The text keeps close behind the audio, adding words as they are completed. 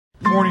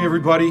Good morning,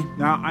 everybody.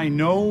 Now, I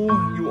know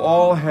you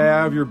all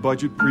have your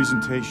budget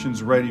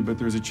presentations ready, but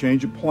there's a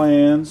change of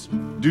plans.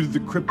 Due to the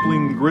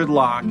crippling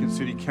gridlock in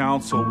City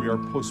Council, we are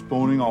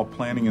postponing all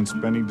planning and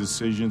spending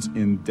decisions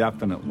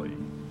indefinitely.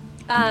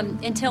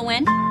 Until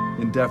when?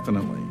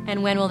 Indefinitely.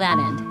 And when will that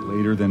end?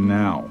 Later than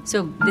now.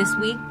 So this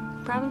week,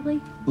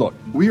 probably? Look,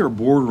 we are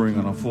bordering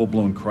on a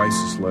full-blown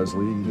crisis,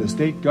 Leslie. The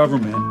state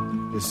government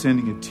is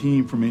sending a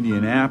team from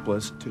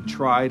Indianapolis to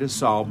try to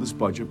solve this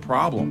budget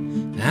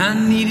problem. I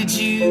needed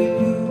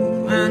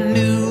you, I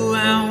knew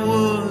I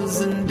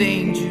was in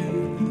danger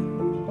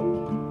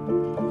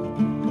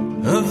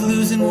of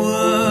losing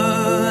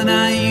what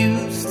I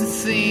used to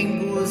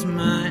think was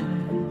mine.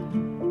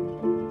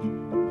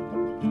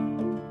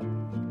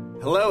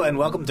 Hello and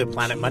welcome to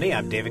Planet Money.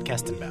 I'm David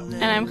Kestenbaum.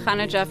 And I'm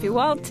Chana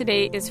Joffe-Walt.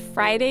 Today is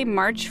Friday,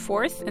 March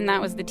 4th, and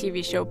that was the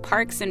TV show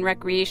Parks and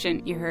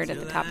Recreation you heard at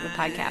the top of the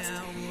podcast.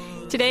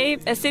 Today,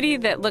 a city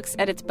that looks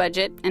at its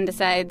budget and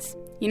decides,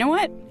 you know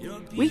what?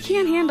 We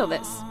can't handle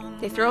this.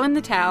 They throw in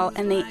the towel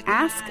and they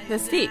ask the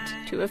state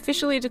to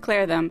officially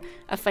declare them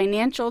a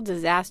financial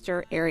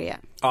disaster area.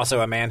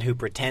 Also, a man who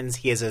pretends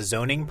he has a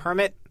zoning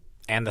permit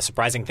and the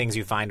surprising things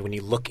you find when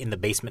you look in the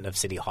basement of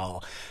City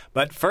Hall.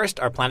 But first,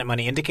 our Planet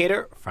Money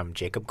Indicator from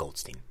Jacob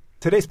Goldstein.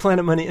 Today's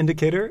Planet Money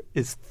Indicator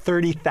is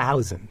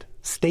 30,000.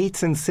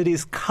 States and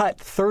cities cut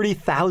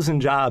 30,000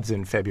 jobs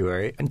in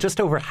February, and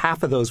just over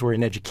half of those were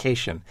in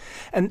education.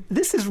 And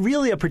this is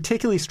really a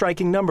particularly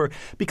striking number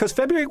because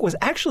February was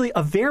actually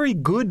a very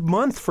good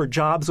month for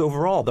jobs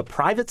overall. The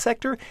private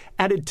sector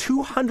added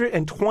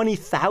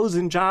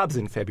 220,000 jobs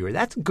in February.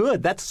 That's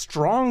good. That's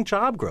strong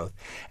job growth.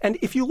 And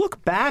if you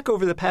look back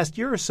over the past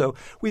year or so,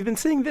 we've been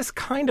seeing this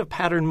kind of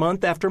pattern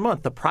month after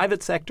month. The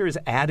private sector is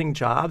adding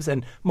jobs,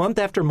 and month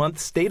after month,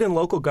 state and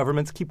local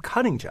governments keep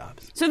cutting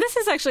jobs. So this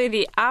is actually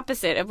the opposite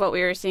of what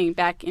we were seeing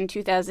back in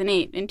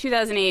 2008. In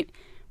 2008,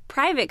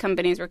 private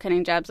companies were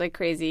cutting jobs like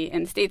crazy,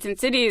 and states and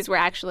cities were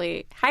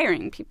actually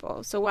hiring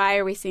people. So why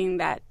are we seeing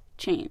that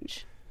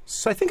change?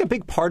 So I think a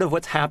big part of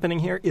what's happening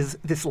here is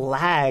this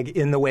lag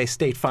in the way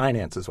state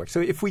finances work. So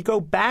if we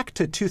go back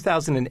to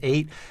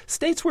 2008,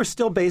 states were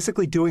still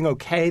basically doing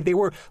okay. They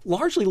were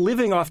largely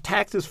living off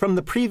taxes from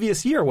the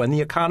previous year when the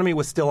economy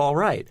was still all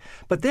right.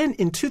 But then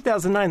in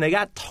 2009, they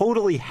got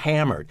totally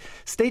hammered.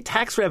 State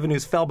tax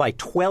revenues fell by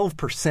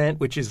 12%,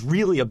 which is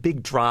really a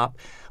big drop.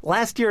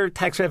 Last year,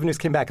 tax revenues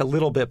came back a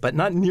little bit, but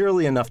not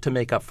nearly enough to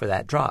make up for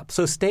that drop.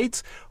 So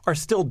states are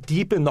still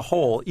deep in the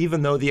hole,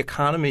 even though the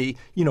economy,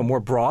 more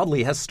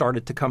broadly has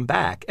started to come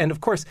back. And of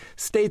course,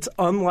 states,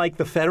 unlike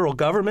the federal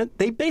government,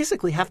 they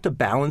basically have to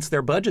balance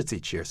their budgets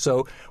each year.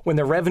 So when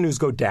their revenues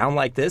go down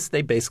like this,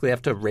 they basically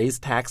have to raise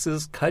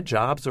taxes, cut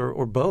jobs,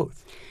 or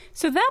both.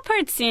 So that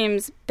part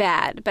seems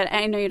bad, but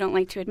I know you don't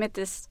like to admit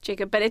this,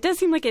 Jacob, but it does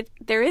seem like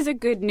there is a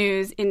good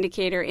news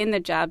indicator in the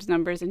jobs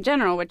numbers in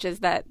general, which is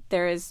that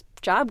there is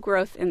job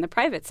growth in the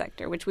private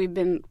sector, which we've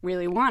been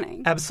really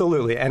wanting.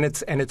 Absolutely. And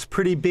it's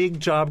pretty big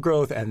job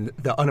growth, and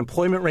the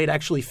unemployment rate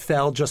actually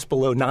fell just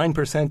below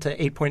 9% to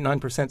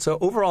 8.9%. So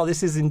overall,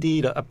 this is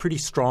indeed a pretty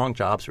strong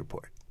jobs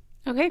report.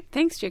 Okay.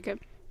 Thanks,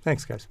 Jacob.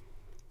 Thanks, guys.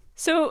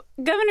 So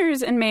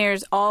governors and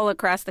mayors all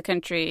across the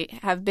country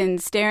have been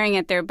staring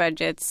at their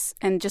budgets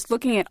and just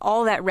looking at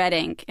all that red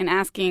ink and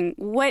asking,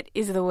 what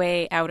is the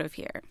way out of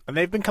here? And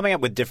they've been coming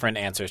up with different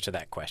answers to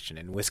that question.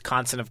 In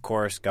Wisconsin, of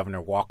course,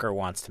 Governor Walker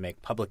wants to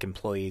make public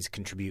employees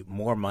contribute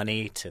more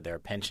money to their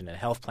pension and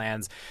health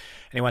plans,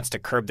 and he wants to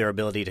curb their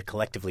ability to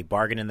collectively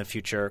bargain in the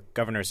future.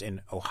 Governors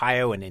in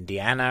Ohio and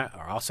Indiana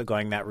are also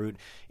going that route.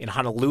 In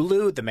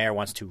Honolulu, the mayor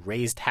wants to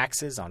raise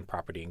taxes on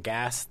property and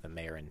gas. The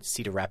mayor in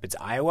Cedar Rapids,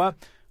 Iowa,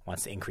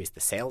 wants to increase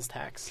the sales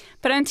tax.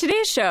 But on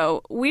today's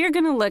show, we are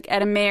going to look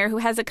at a mayor who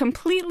has a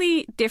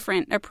completely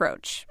different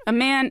approach. A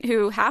man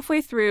who halfway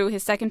through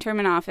his second term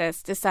in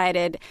office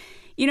decided,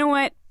 you know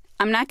what,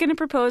 I'm not going to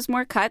propose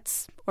more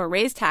cuts or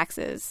raise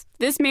taxes.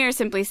 This mayor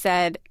simply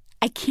said,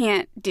 I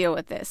can't deal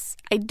with this.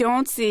 I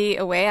don't see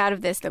a way out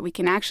of this that we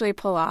can actually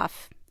pull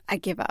off. I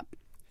give up.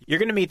 You're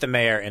going to meet the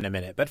mayor in a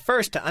minute. But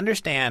first, to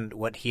understand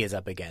what he is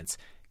up against,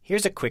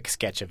 here's a quick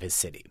sketch of his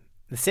city.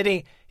 The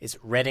city is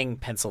Reading,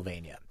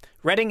 Pennsylvania.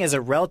 Reading is a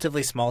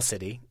relatively small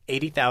city,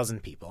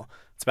 80,000 people.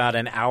 It's about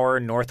an hour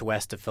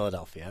northwest of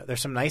Philadelphia.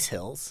 There's some nice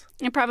hills.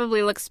 It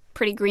probably looks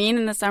pretty green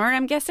in the summer,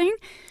 I'm guessing.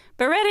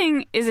 But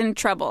Reading is in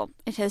trouble.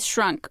 It has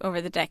shrunk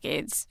over the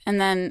decades. And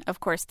then,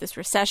 of course, this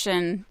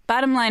recession.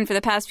 Bottom line, for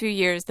the past few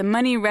years, the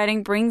money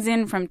Reading brings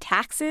in from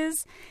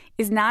taxes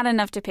is not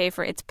enough to pay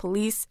for its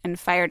police and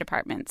fire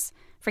departments.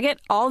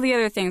 Forget all the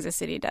other things the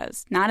city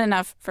does. Not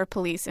enough for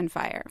police and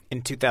fire.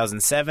 In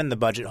 2007, the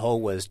budget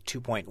hole was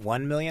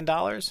 $2.1 million.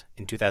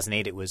 In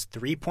 2008, it was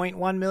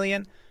 $3.1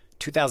 million.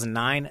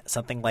 2009,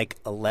 something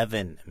like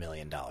 $11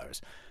 million.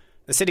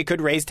 The city could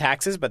raise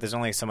taxes, but there's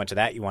only so much of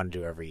that you want to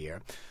do every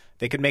year.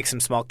 They could make some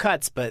small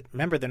cuts, but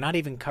remember, they're not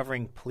even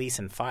covering police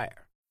and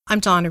fire. I'm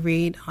Donna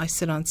Reed. I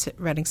sit on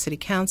Reading City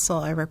Council.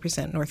 I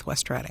represent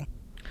Northwest Reading.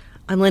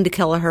 I'm Linda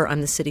Kelleher.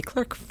 I'm the city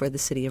clerk for the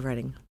city of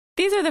Reading.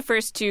 These are the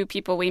first two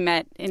people we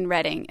met in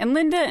Reading, and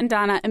Linda and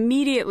Donna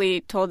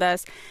immediately told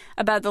us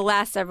about the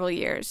last several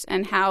years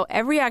and how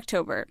every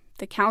October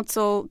the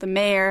council, the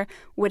mayor,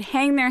 would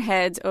hang their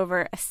heads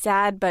over a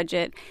sad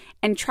budget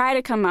and try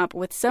to come up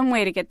with some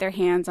way to get their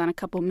hands on a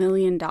couple $1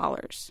 million.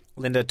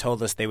 Linda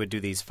told us they would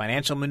do these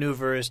financial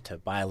maneuvers to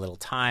buy a little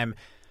time.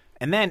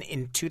 And then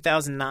in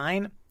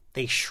 2009,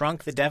 they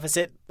shrunk the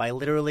deficit by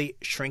literally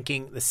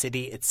shrinking the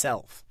city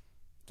itself.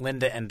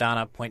 Linda and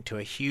Donna point to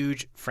a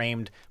huge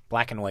framed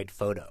black and white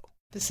photo.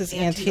 This is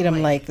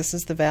Antietam Lake. This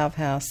is the Valve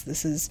House.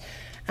 This is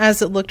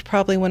as it looked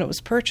probably when it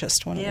was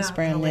purchased, when it was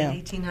brand new. Yeah,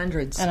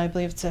 1800s. And I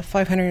believe it's a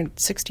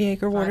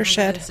 560-acre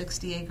watershed.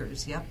 560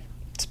 acres, yep.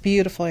 It's a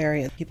beautiful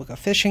area. People go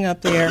fishing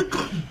up there.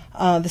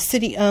 The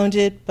city owned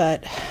it,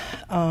 but...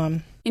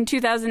 In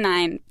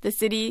 2009, the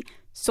city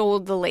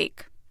sold the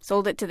lake,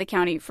 sold it to the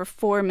county for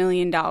 $4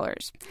 million.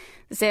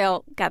 The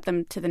sale got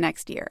them to the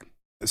next year.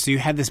 So you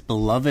had this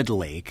beloved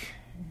lake...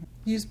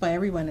 used by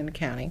everyone in the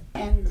county.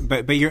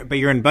 But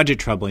you're in budget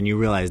trouble, and you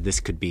realize this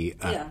could be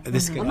a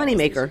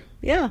moneymaker.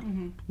 Yeah.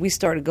 Mm-hmm. We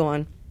started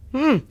going,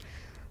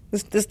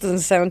 this doesn't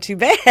sound too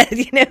bad.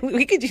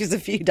 We could use a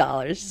few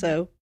dollars.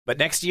 So. But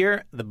next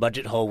year, the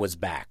budget hole was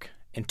back.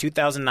 In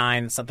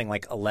 2009, something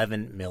like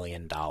 $11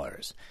 million.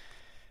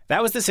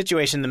 That was the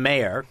situation the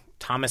mayor,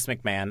 Thomas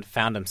McMahon,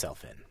 found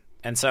himself in.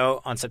 And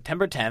so on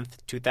September 10th,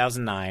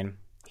 2009,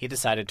 he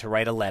decided to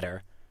write a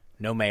letter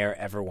no mayor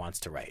ever wants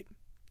to write.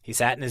 He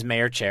sat in his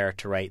mayor chair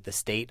to write the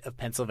state of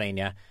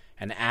Pennsylvania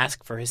and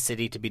ask for his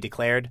city to be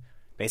declared,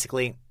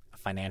 basically, a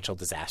financial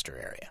disaster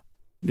area.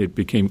 It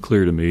became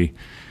clear to me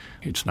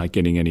it's not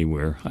getting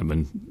anywhere. I've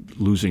been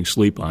losing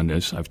sleep on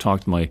this. I've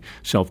talked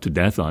myself to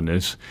death on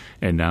this,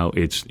 and now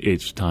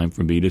it's time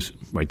for me to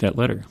write that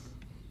letter.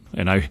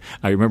 And I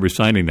remember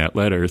signing that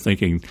letter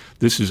thinking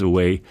this is a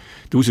way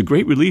 – there was a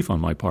great relief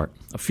on my part,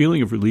 a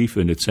feeling of relief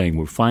in it saying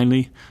we're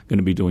finally going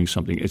to be doing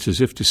something. It's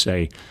as if to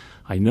say,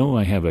 I know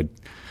I have a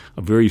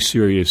very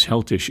serious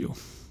health issue.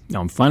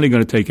 Now I'm finally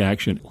going to take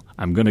action.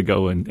 I'm going to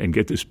go and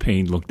get this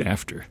pain looked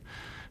after,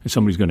 and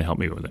somebody's going to help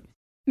me with it.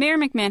 Mayor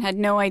McMahon had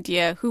no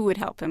idea who would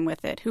help him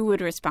with it, who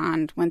would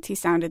respond once he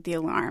sounded the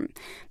alarm.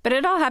 But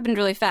it all happened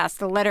really fast.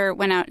 The letter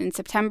went out in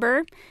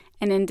September,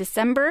 and in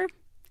December,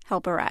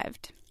 help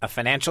arrived. A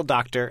financial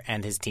doctor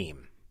and his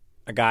team.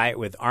 A guy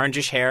with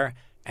orangish hair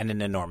and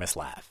an enormous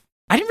laugh.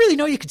 I didn't really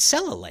know you could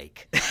sell a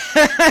lake.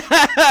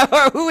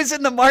 Or who is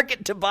in the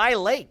market to buy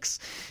lakes?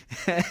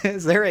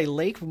 Is there a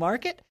lake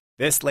market?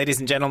 This, ladies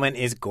and gentlemen,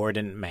 is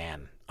Gordon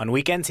Mann. On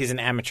weekends, he's an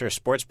amateur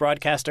sports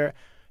broadcaster.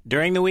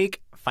 During the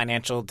week,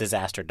 financial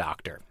disaster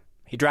doctor.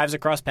 He drives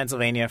across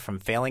Pennsylvania from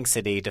failing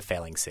city to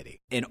failing city.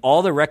 In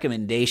all the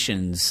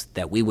recommendations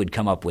that we would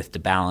come up with to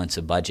balance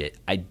a budget,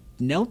 I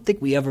don't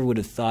think we ever would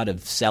have thought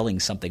of selling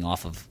something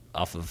off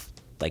of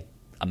like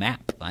a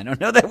map. I don't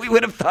know that we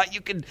would have thought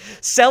you could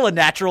sell a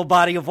natural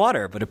body of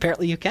water, but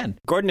apparently you can.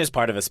 Gordon is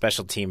part of a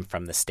special team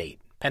from the state.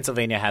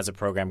 Pennsylvania has a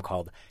program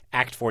called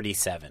Act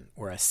 47,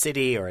 where a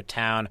city or a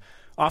town,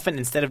 often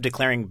instead of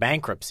declaring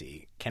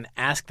bankruptcy, can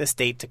ask the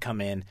state to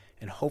come in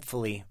and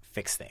hopefully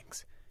fix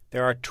things.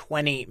 There are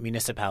 20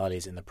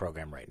 municipalities in the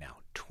program right now.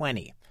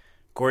 20.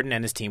 Gordon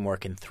and his team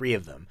work in 3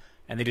 of them,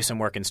 and they do some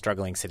work in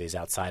struggling cities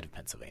outside of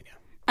Pennsylvania.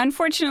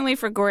 Unfortunately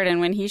for Gordon,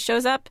 when he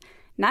shows up,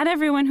 not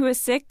everyone who is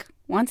sick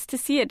wants to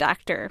see a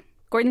doctor.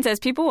 Gordon says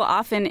people will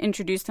often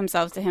introduce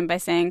themselves to him by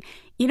saying,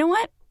 you know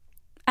what?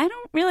 I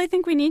don't really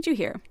think we need you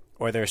here.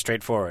 Or they're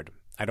straightforward.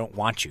 I don't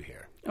want you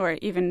here. Or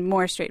even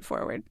more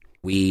straightforward.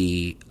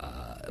 We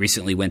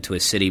recently went to a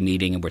city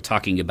meeting and we're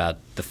talking about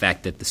the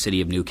fact that the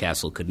city of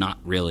Newcastle could not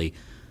really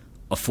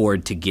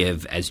afford to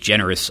give as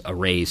generous a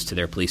raise to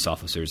their police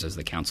officers as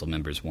the council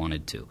members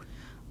wanted to.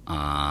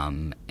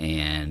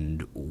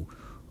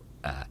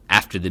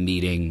 After the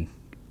meeting,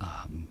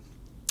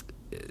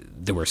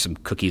 there were some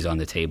cookies on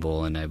the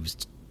table, and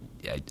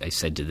I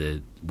said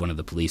to one of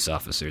the police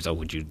officers, "Oh,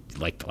 would you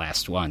like the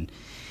last one?"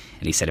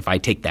 And he said, "If I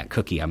take that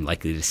cookie, I'm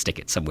likely to stick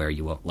it somewhere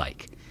you won't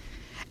like."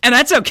 And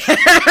that's okay.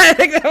 I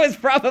think that was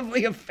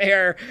probably a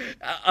fair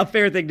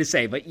thing to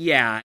say. But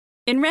yeah.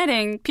 In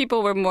Reading,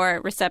 people were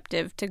more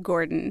receptive to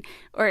Gordon,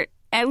 or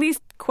at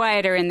least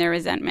quieter in their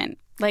resentment,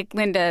 like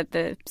Linda,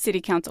 the city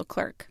council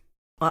clerk.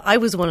 I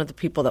was one of the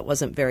people that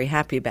wasn't very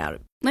happy about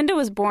it. Linda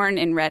was born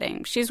in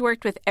Reading. She's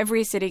worked with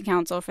every city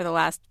council for the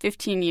last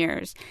 15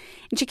 years.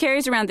 And she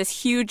carries around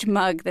this huge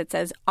mug that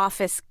says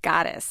Office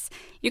Goddess.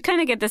 You kind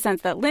of get the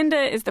sense that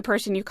Linda is the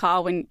person you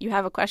call when you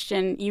have a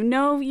question you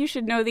know you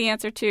should know the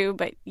answer to,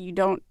 but you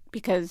don't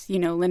because,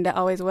 Linda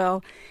always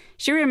will.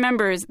 She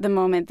remembers the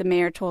moment the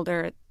mayor told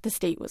her the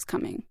state was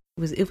coming.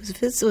 It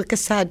was like a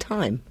sad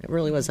time. It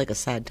really was like a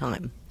sad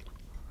time.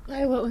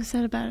 Why? What was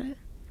sad about it?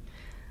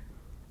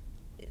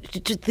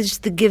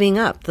 Just the giving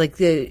up, like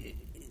the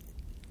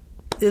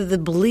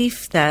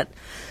belief that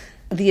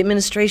the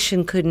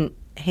administration couldn't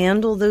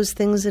handle those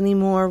things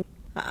anymore.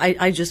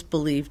 I just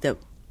believed that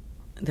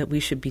we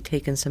should be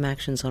taking some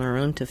actions on our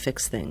own to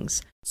fix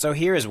things. So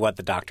here is what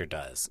the doctor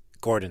does,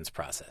 Gordon's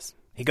process.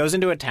 He goes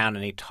into a town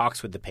and he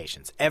talks with the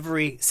patients,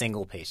 every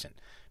single patient.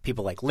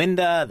 People like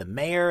Linda, the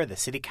mayor, the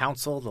city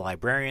council, the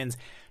librarians,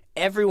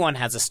 everyone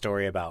has a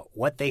story about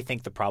what they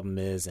think the problem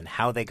is and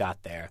how they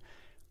got there.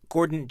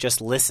 Gordon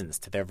just listens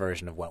to their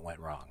version of what went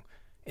wrong.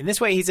 In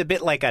this way, he's a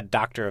bit like a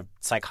doctor of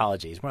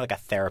psychology. He's more like a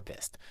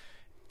therapist.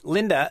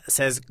 Linda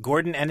says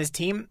Gordon and his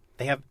team,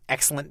 they have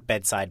excellent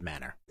bedside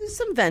manner. There's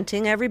some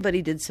venting.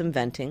 Everybody did some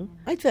venting.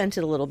 I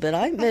vented a little bit.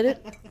 I admit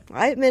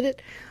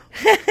it.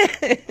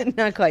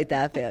 Not quite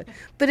that bad.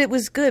 But it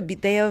was good.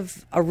 They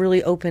have a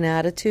really open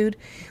attitude.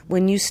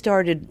 When you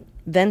started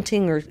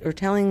venting or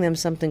telling them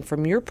something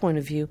from your point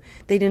of view,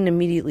 they didn't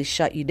immediately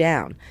shut you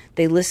down.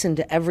 They listened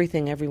to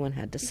everything everyone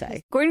had to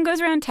say. Gordon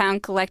goes around town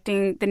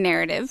collecting the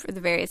narrative, or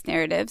the various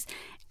narratives,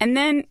 and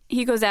then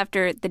he goes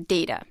after the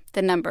data,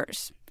 the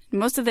numbers.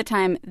 Most of the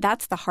time,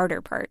 that's the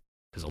harder part.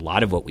 Because a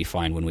lot of what we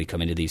find when we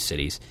come into these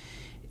cities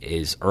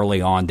is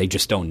early on, they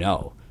just don't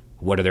know.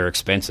 What are their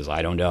expenses?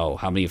 I don't know.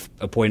 How many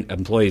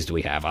employees do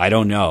we have? I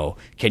don't know.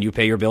 Can you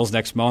pay your bills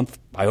next month?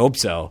 I hope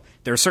so.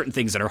 There are certain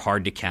things that are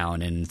hard to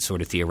count and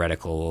sort of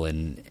theoretical,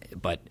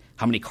 but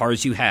how many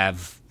cars you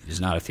have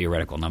is not a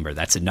theoretical number.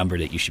 That's a number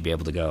that you should be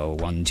able to go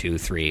 1, 2,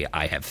 3.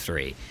 I have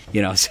 3.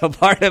 So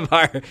part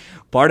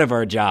of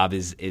our job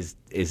is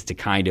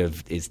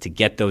to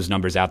get those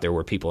numbers out there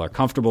where people are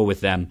comfortable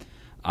with them,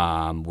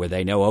 where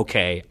they know,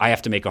 okay, I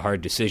have to make a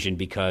hard decision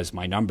because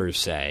my numbers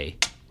say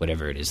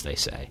whatever it is they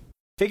say.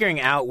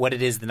 Figuring out what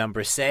it is the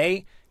numbers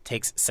say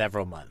takes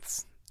several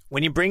months.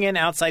 When you bring in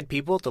outside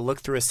people to look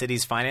through a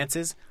city's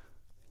finances,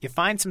 you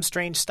find some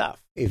strange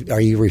stuff.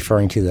 Are you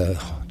referring to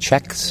the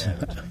checks?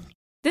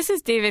 This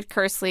is David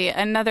Kersley,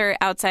 another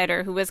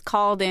outsider who was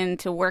called in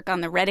to work on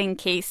the Reading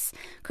case.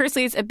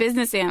 Kersley's a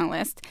business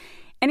analyst,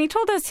 and he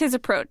told us his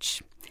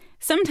approach.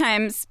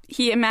 Sometimes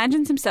he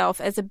imagines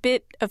himself as a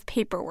bit of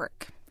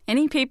paperwork,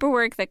 any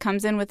paperwork that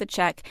comes in with a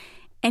check,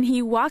 and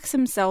he walks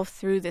himself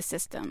through the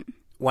system.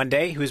 One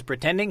day, he was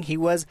pretending he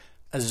was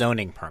a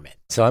zoning permit.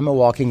 So I'm a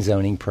walking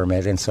zoning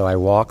permit, and so I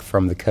walk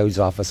from the codes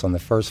office on the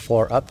first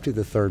floor up to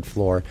the third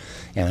floor,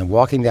 and I'm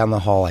walking down the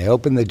hall. I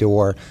open the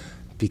door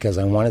because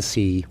I want to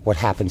see what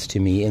happens to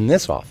me in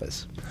this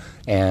office.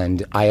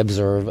 And I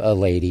observe a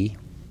lady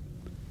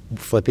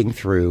flipping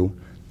through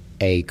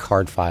a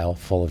card file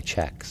full of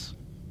checks.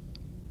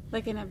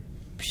 Like in a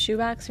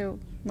shoebox, or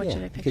what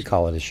should I picture? You could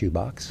call it a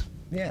shoebox.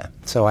 Yeah.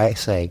 So I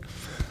say,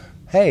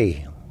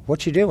 hey,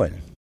 what you doing?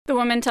 The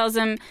woman tells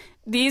him,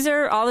 these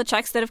are all the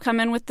checks that have come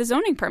in with the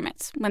zoning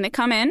permits. When they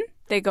come in,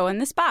 they go in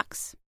this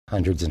box.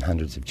 Hundreds and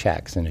hundreds of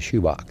checks in a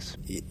shoebox.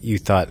 You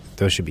thought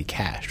those should be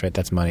cashed, right?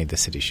 That's money the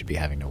city should be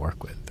having to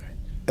work with, right?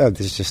 Oh,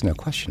 there's just no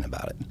question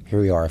about it. Here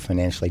we are, a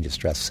financially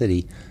distressed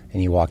city,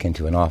 and you walk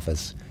into an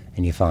office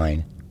and you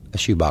find a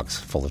shoebox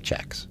full of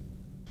checks.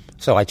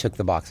 So I took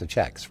the box of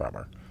checks from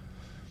her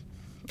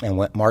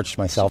and marched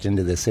myself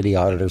into the city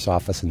auditor's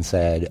office and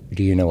said,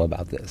 do you know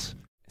about this?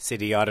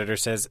 City auditor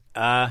says,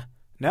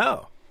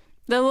 no.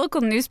 The local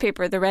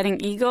newspaper, the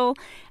Reading Eagle,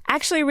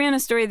 actually ran a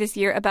story this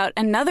year about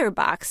another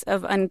box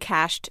of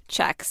uncashed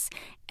checks.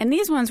 And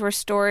these ones were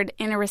stored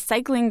in a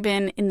recycling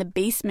bin in the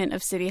basement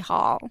of City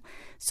Hall.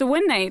 So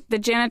one night, the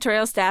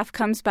janitorial staff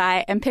comes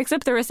by and picks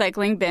up the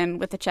recycling bin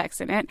with the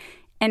checks in it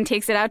and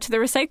takes it out to the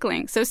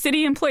recycling. So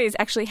city employees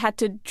actually had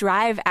to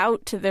drive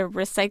out to the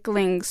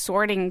recycling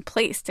sorting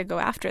place to go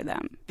after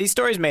them. These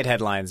stories made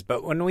headlines,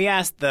 but when we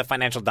asked the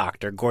financial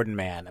doctor, Gordon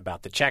Mann,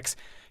 about the checks,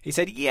 he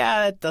said,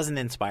 yeah, it doesn't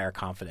inspire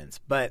confidence,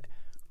 but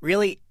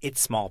really, it's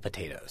small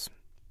potatoes.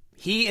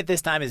 He, at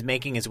this time, is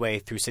making his way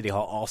through City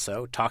Hall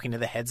also, talking to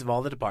the heads of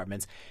all the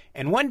departments,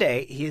 and one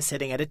day he is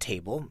sitting at a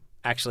table,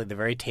 actually the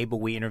very table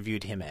we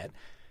interviewed him at,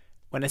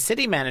 when a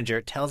city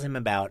manager tells him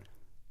about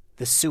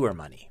the sewer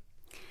money.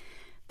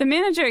 The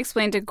manager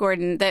explained to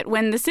Gordon that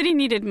when the city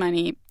needed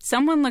money,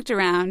 someone looked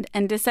around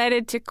and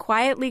decided to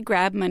quietly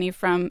grab money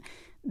from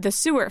the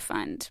sewer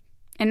fund.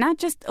 And not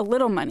just a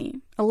little money,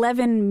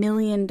 $11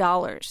 million.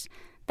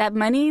 That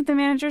money, the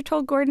manager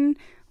told Gordon,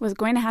 was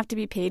going to have to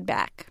be paid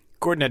back.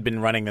 Gordon had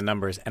been running the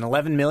numbers, and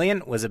 $11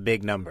 million was a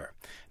big number.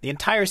 The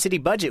entire city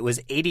budget was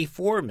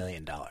 $84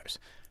 million.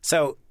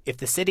 So if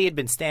the city had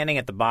been standing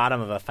at the bottom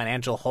of a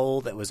financial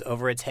hole that was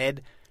over its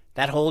head,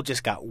 that hole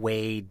just got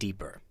way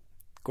deeper.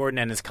 Gordon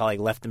and his colleague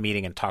left the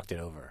meeting and talked it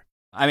over.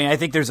 I mean, I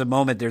think there's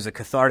a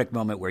cathartic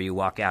moment where you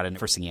walk out and the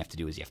first thing you have to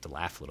do is you have to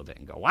laugh a little bit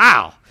and go,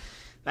 wow,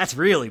 that's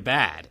really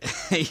bad.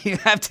 You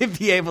have to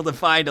be able to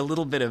find a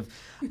little bit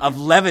of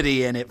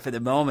levity in it for the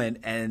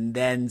moment and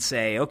then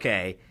say,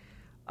 okay.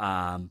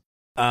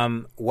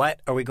 What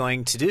are we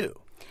going to do?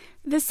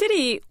 The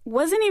city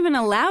wasn't even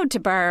allowed to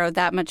borrow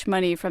that much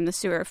money from the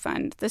sewer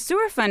fund. The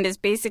sewer fund is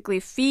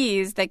basically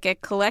fees that get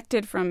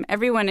collected from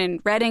everyone in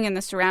Reading and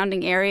the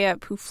surrounding area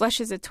who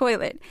flushes a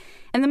toilet.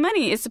 And the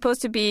money is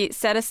supposed to be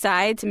set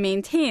aside to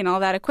maintain all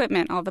that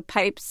equipment, all the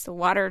pipes, the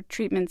water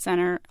treatment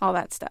center, all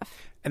that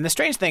stuff. And the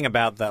strange thing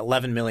about the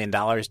 $11 million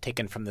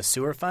taken from the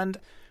sewer fund,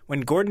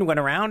 when Gordon went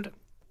around,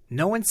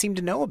 no one seemed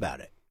to know about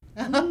it.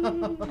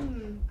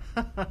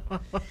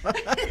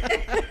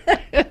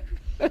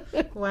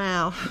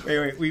 Wow.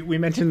 Wait. We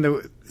mentioned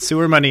the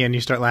sewer money and you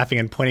start laughing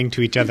and pointing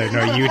to each other.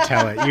 No, you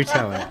tell it. You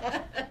tell it.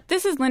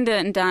 This is Linda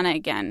and Donna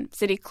again,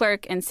 city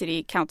clerk and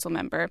city council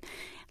member.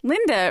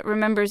 Linda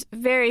remembers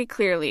very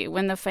clearly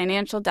when the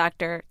financial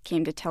doctor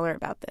came to tell her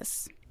about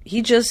this.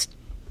 He just,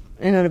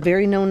 in a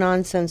very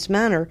no-nonsense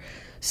manner,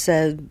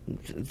 said,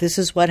 this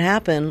is what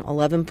happened.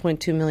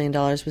 $11.2 million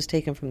was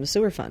taken from the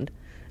sewer fund,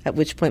 at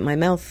which point my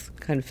mouth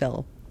kind of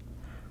fell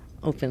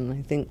open.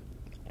 I think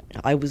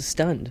I was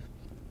stunned.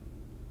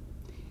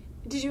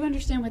 Did you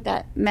understand what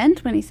that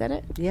meant when he said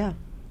it? Yeah.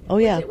 Oh,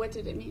 yeah. What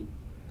did it mean?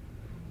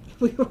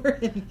 We were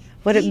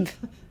in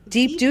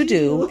deep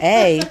doo-doo,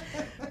 A.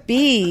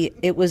 B,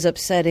 it was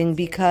upsetting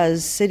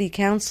because city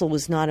council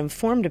was not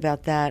informed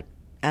about that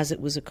as it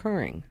was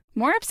occurring.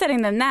 More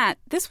upsetting than that,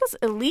 this was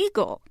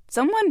illegal.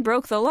 Someone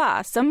broke the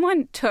law.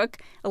 Someone took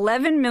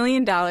 $11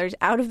 million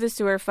out of the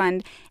sewer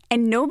fund,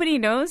 and nobody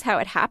knows how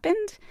it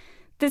happened.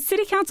 The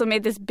city council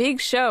made this big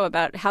show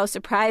about how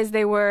surprised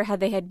they were, how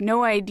they had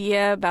no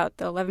idea about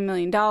the $11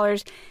 million.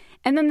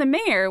 And then the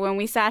mayor, when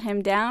we sat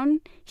him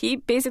down, he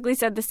basically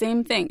said the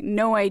same thing,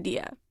 no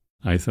idea.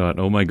 I thought,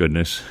 oh my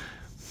goodness.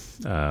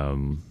 I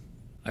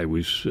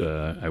was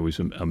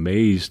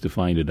amazed to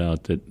find it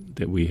out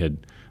that we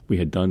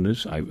had done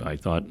this. I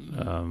thought.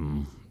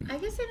 I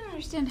guess I don't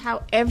understand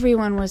how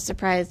everyone was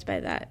surprised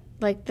by that.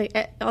 Like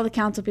all the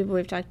council people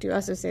we've talked to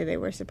also say they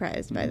were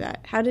surprised by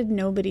that. How did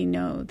nobody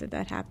know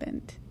that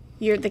happened?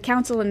 You're the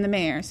council and the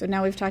mayor, so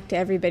now we've talked to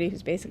everybody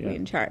who's basically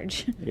in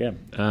charge. Yeah,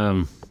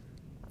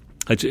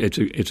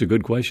 it's a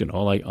good question.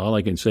 All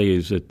I can say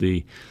is that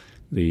the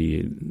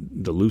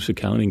loose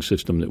accounting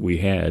system that we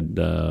had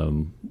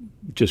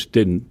just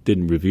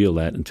didn't reveal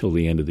that until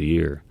the end of the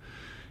year.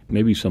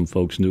 Maybe some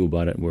folks knew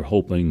about it and were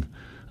hoping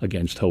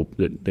against hope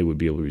that they would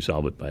be able to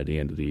resolve it by the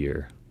end of the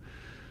year.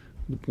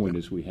 The point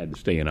is we had to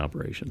stay in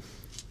operation.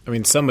 I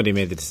mean, somebody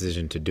made the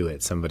decision to do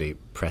it. Somebody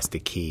pressed a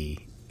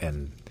key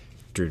and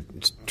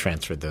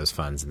transferred those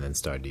funds and then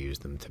started to use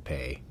them to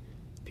pay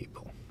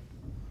people.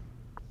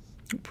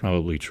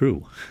 Probably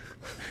true.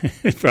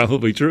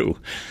 Probably true.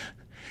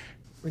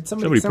 I mean,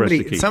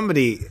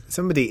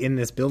 somebody in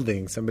this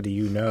building,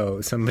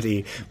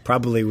 somebody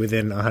probably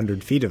within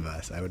 100 feet of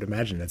us. I would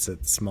imagine it's a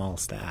small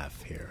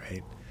staff here,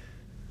 right?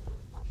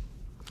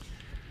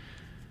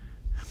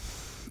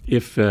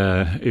 If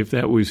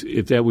that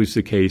was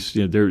the case,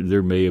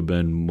 there may have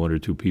been one or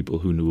two people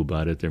who knew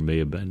about it. There may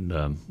have been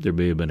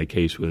a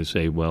case where they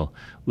say, well,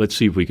 let's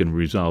see if we can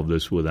resolve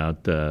this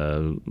without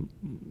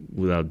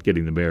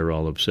getting the mayor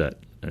all upset.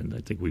 And I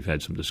think we've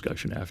had some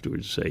discussion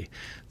afterwards to say,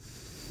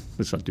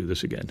 let's not do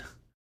this again.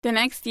 The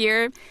next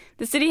year,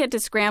 the city had to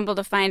scramble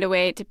to find a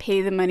way to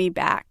pay the money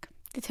back.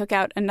 They took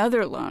out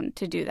another loan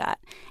to do that.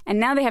 And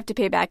now they have to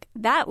pay back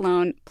that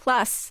loan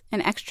plus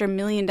an extra $1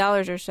 million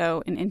or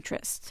so in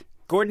interest.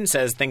 Gordon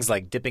says things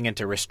like dipping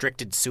into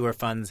restricted sewer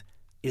funds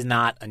is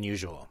not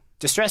unusual.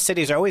 Distressed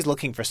cities are always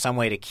looking for some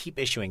way to keep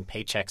issuing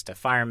paychecks to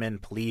firemen,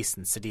 police,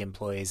 and city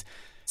employees.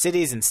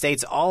 Cities and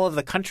states all over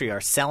the country are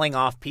selling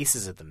off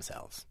pieces of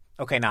themselves.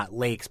 Okay, not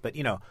lakes, but,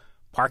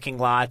 parking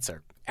lots.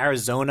 Or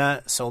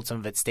Arizona sold some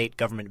of its state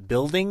government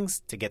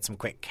buildings to get some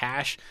quick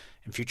cash.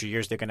 In future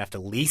years, they're going to have to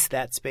lease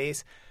that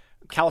space.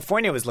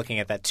 California was looking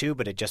at that too,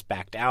 but it just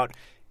backed out.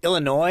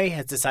 Illinois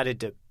has decided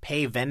to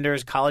pay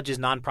vendors, colleges,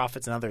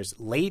 nonprofits, and others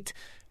late.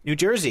 New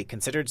Jersey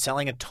considered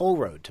selling a toll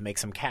road to make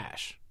some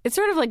cash. It's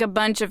sort of like a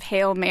bunch of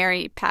Hail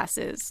Mary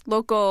passes.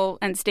 Local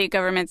and state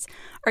governments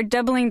are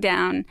doubling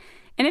down.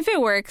 And if it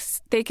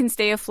works, they can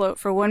stay afloat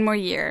for one more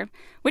year,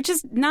 which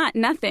is not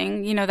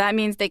nothing. That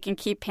means they can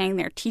keep paying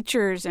their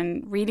teachers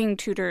and reading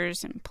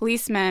tutors and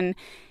policemen.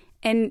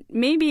 And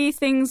maybe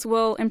things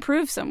will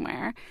improve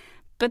somewhere.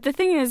 But the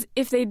thing is,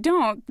 if they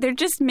don't, they're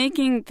just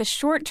making the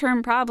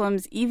short-term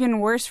problems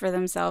even worse for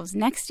themselves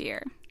next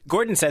year.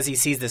 Gordon says he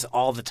sees this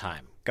all the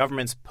time.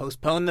 Governments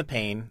postpone the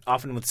pain,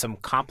 often with some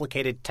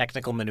complicated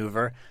technical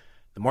maneuver.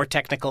 The more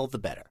technical, the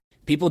better.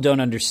 People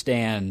don't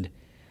understand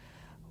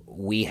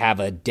we have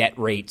a debt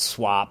rate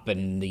swap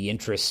and the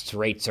interest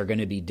rates are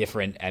going to be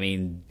different. I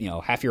mean,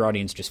 half your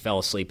audience just fell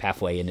asleep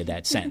halfway into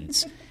that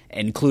sentence,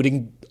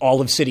 including all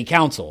of city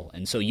council.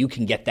 And so you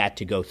can get that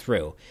to go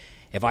through.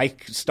 If I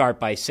start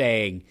by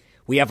saying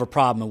we have a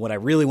problem and what I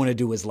really want to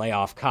do is lay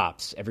off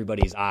cops,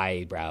 everybody's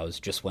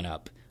eyebrows just went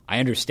up. I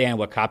understand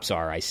what cops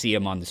are. I see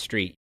them on the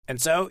street. And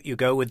so you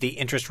go with the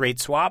interest rate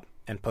swap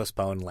and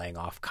postpone laying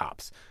off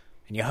cops.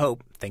 And you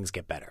hope things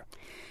get better.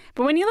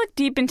 But when you look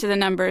deep into the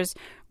numbers,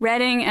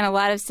 Reading and a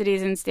lot of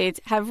cities and states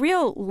have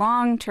real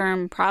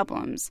long-term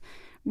problems.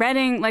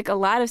 Reading, like a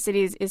lot of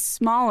cities, is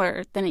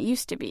smaller than it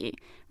used to be.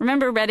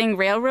 Remember Reading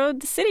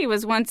Railroad? The city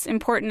was once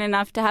important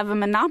enough to have a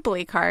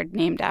Monopoly card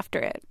named after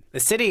it. The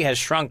city has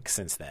shrunk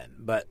since then,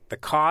 but the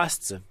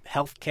costs of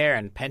health care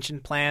and pension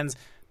plans,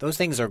 those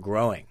things are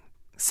growing.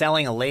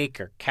 Selling a lake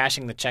or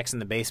cashing the checks in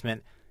the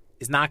basement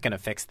is not going to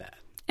fix that.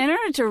 In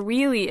order to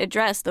really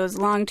address those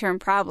long-term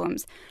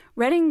problems,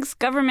 Reading's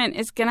government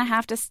is going to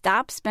have to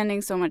stop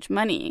spending so much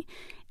money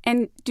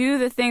and do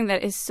the thing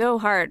that is so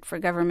hard for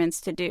governments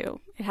to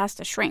do. It has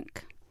to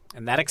shrink.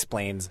 And that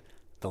explains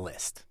the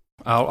list.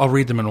 I'll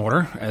read them in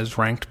order as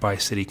ranked by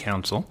City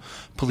Council.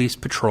 Police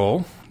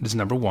patrol is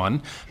number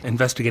 1.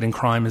 Investigating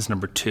crime is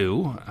number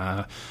 2.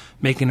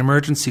 Making an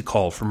emergency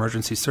call for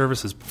emergency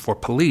services for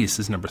police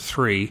is number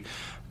 3.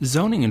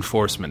 Zoning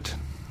enforcement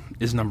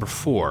is number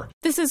 4.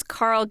 This is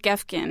Carl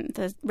Gefkin,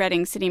 the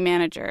Reading city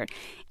manager,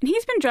 and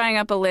he's been drawing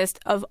up a list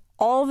of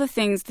all the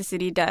things the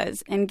city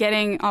does and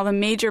getting all the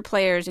major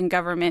players in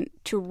government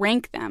to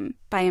rank them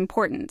by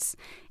importance.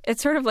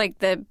 It's sort of like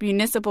the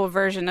municipal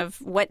version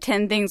of what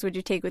 10 things would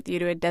you take with you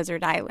to a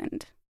desert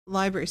island.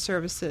 Library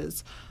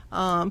services,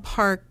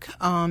 park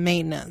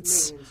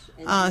maintenance,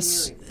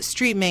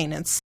 street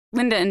maintenance.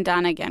 Linda and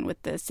Donna again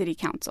with the city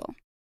council.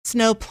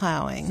 Snow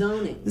plowing.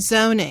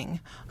 Zoning.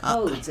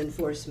 Codes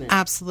enforcement.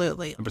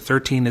 Absolutely. Number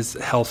 13 is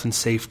health and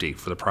safety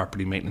for the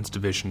property maintenance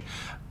division.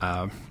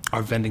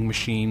 Our vending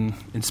machine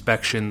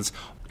inspections.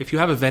 If you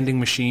have a vending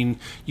machine,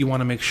 you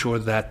want to make sure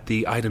that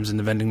the items in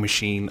the vending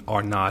machine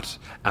are not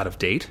out of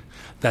date,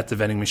 that the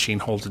vending machine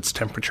holds its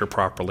temperature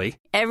properly.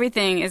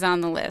 Everything is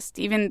on the list,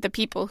 even the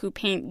people who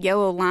paint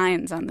yellow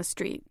lines on the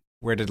street.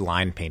 Where did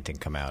line painting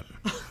come out?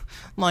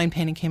 Line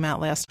painting came out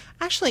last.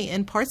 Actually,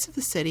 in parts of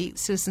the city,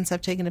 citizens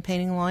have taken to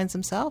painting lines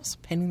themselves,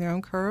 painting their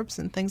own curbs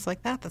and things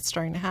like that. That's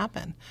starting to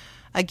happen.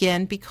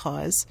 Again,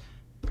 because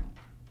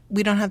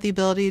we don't have the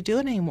ability to do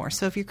it anymore.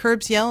 So if your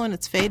curb's yellow and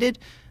it's faded,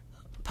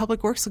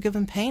 Public Works will give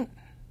them paint.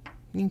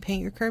 You can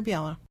paint your curb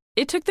yellow.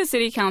 It took the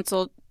city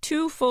council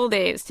 2 full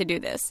days to do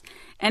this,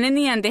 and in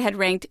the end they had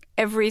ranked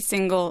every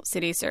single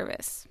city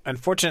service.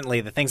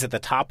 Unfortunately, the things at the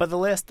top of the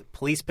list,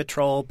 police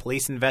patrol,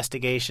 police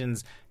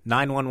investigations,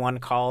 911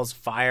 calls,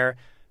 fire,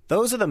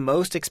 those are the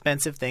most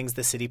expensive things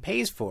the city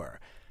pays for.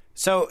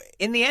 So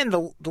in the end,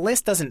 the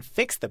list doesn't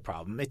fix the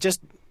problem. It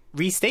just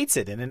restates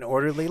it in an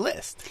orderly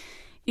list.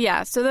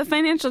 Yeah, so the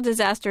financial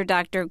disaster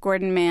doctor,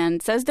 Gordon Mann,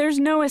 says there's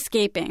no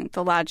escaping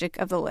the logic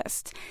of the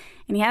list.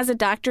 And he has a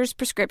doctor's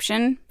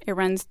prescription. It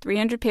runs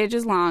 300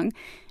 pages long.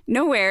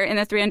 Nowhere in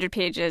the 300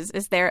 pages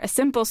is there a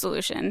simple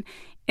solution.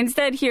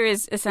 Instead, here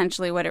is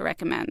essentially what it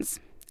recommends.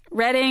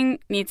 Reading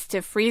needs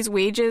to freeze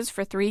wages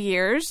for 3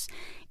 years,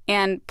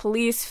 and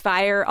police,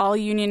 fire, all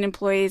union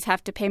employees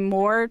have to pay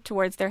more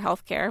towards their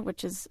health care,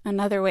 which is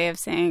another way of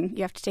saying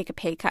you have to take a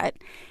pay cut.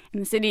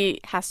 And the city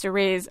has to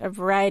raise a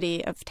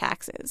variety of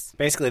taxes.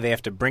 Basically, they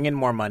have to bring in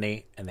more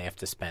money, and they have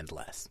to spend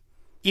less.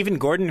 Even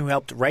Gordon, who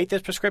helped write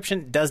this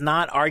prescription, does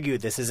not argue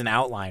this is an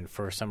outline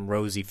for some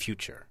rosy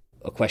future.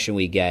 A question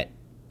we get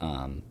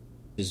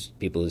is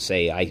people who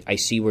say, I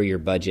see where your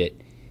budget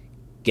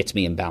gets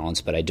me in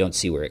balance, but I don't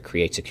see where it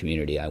creates a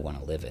community I want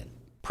to live in.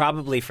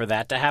 Probably for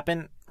that to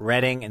happen,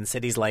 Reading and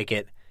cities like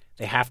it,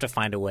 they have to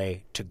find a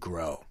way to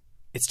grow.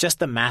 It's just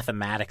the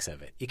mathematics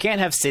of it. You can't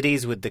have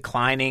cities with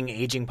declining,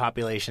 aging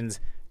populations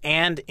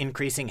and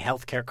increasing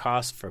healthcare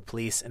costs for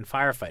police and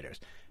firefighters.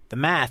 The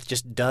math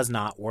just does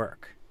not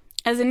work.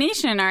 As a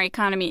nation, our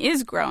economy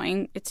is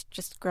growing. It's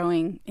just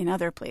growing in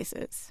other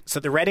places. So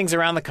the Readings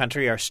around the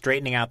country are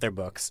straightening out their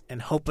books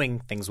and hoping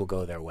things will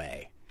go their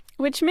way.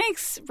 Which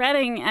makes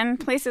Reading and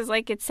places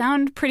like it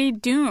sound pretty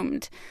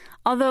doomed.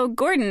 Although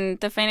Gordon,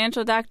 the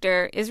financial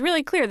doctor, is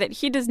really clear that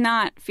he does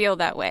not feel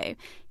that way.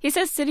 He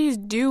says cities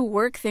do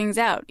work things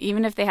out,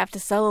 even if they have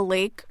to sell a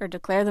lake or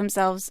declare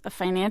themselves a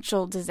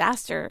financial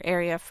disaster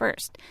area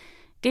first.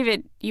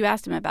 David, you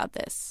asked him about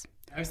this.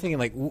 I was thinking,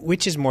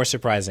 which is more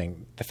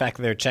surprising, the fact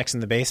that there are checks in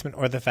the basement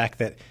or the fact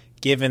that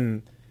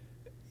given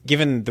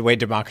the way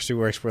democracy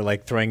works, we're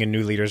throwing in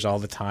new leaders all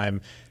the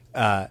time,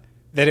 that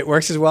it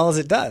works as well as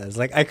it does?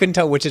 I couldn't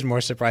tell which is more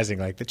surprising,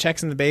 the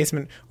checks in the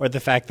basement or the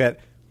fact that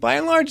by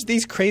and large,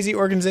 these crazy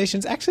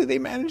organizations actually they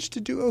manage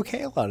to do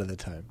okay a lot of the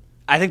time.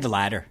 I think the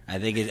latter. I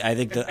think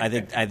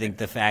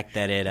the fact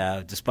that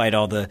it, despite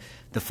all the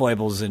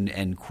foibles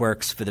and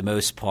quirks, for the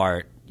most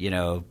part,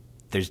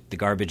 the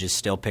garbage is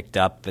still picked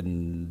up,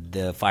 and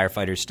the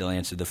firefighters still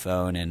answer the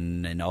phone,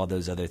 and all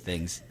those other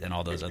things,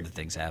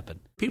 happen.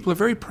 People are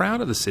very proud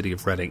of the city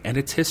of Reading and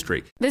its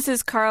history. This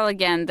is Carl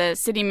again, the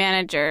city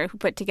manager who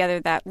put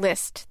together that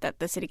list that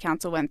the city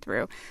council went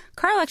through.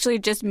 Carl actually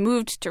just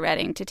moved to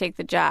Reading to take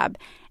the job,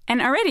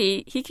 and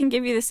already he can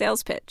give you the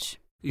sales pitch.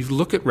 You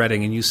look at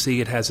Reading and you see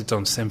it has its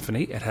own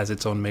symphony. It has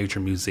its own major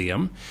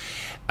museum.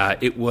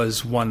 It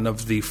was one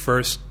of the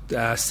first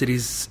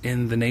cities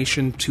in the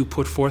nation to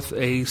put forth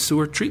a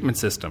sewer treatment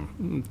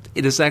system.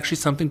 It is actually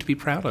something to be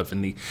proud of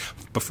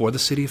before the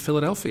city of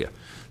Philadelphia.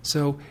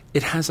 So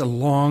it has a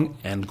long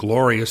and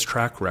glorious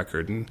track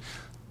record. And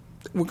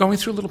we're going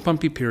through a little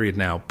bumpy period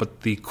now,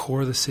 but the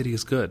core of the city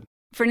is good.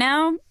 For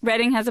now,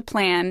 Reading has a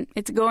plan.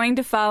 It's going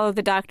to follow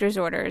the doctor's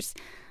orders.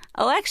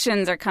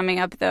 Elections are coming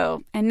up,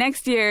 though, and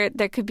next year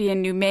there could be a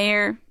new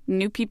mayor,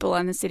 new people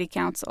on the city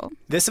council.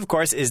 This, of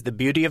course, is the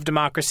beauty of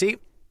democracy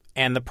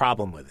and the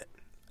problem with it.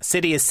 A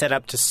city is set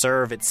up to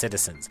serve its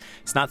citizens.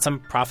 It's not some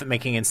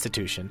profit-making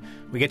institution.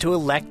 We get to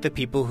elect the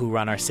people who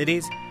run our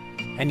cities,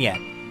 and yet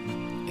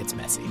it's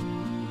messy.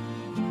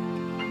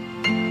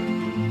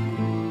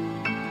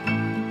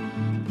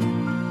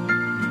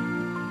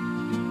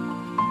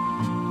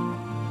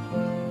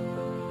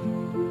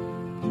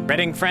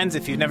 Reading, friends,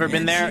 if you've never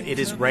been there, it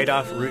is right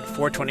off Route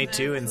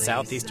 422 in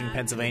southeastern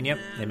Pennsylvania.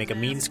 They make a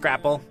mean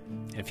scrapple.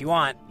 And if you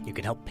want, you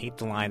can help paint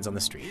the lines on the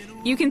street.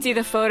 You can see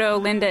the photo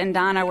Linda and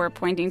Donna were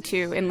pointing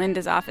to in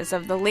Linda's office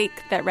of the lake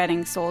that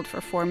Reading sold for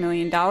 $4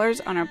 million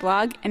on our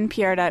blog,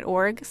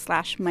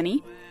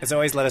 npr.org/money. As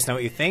always, let us know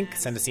what you think.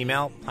 Send us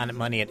email,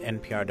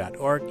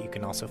 planetmoney@npr.org. You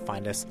can also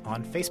find us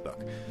on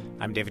Facebook.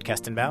 I'm David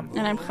Kestenbaum.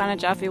 And I'm Chana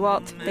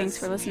Joffe-Walt. Thanks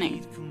for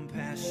listening.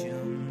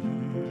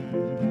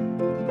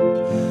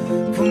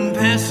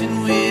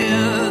 Compassion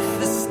with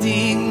the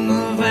sting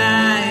of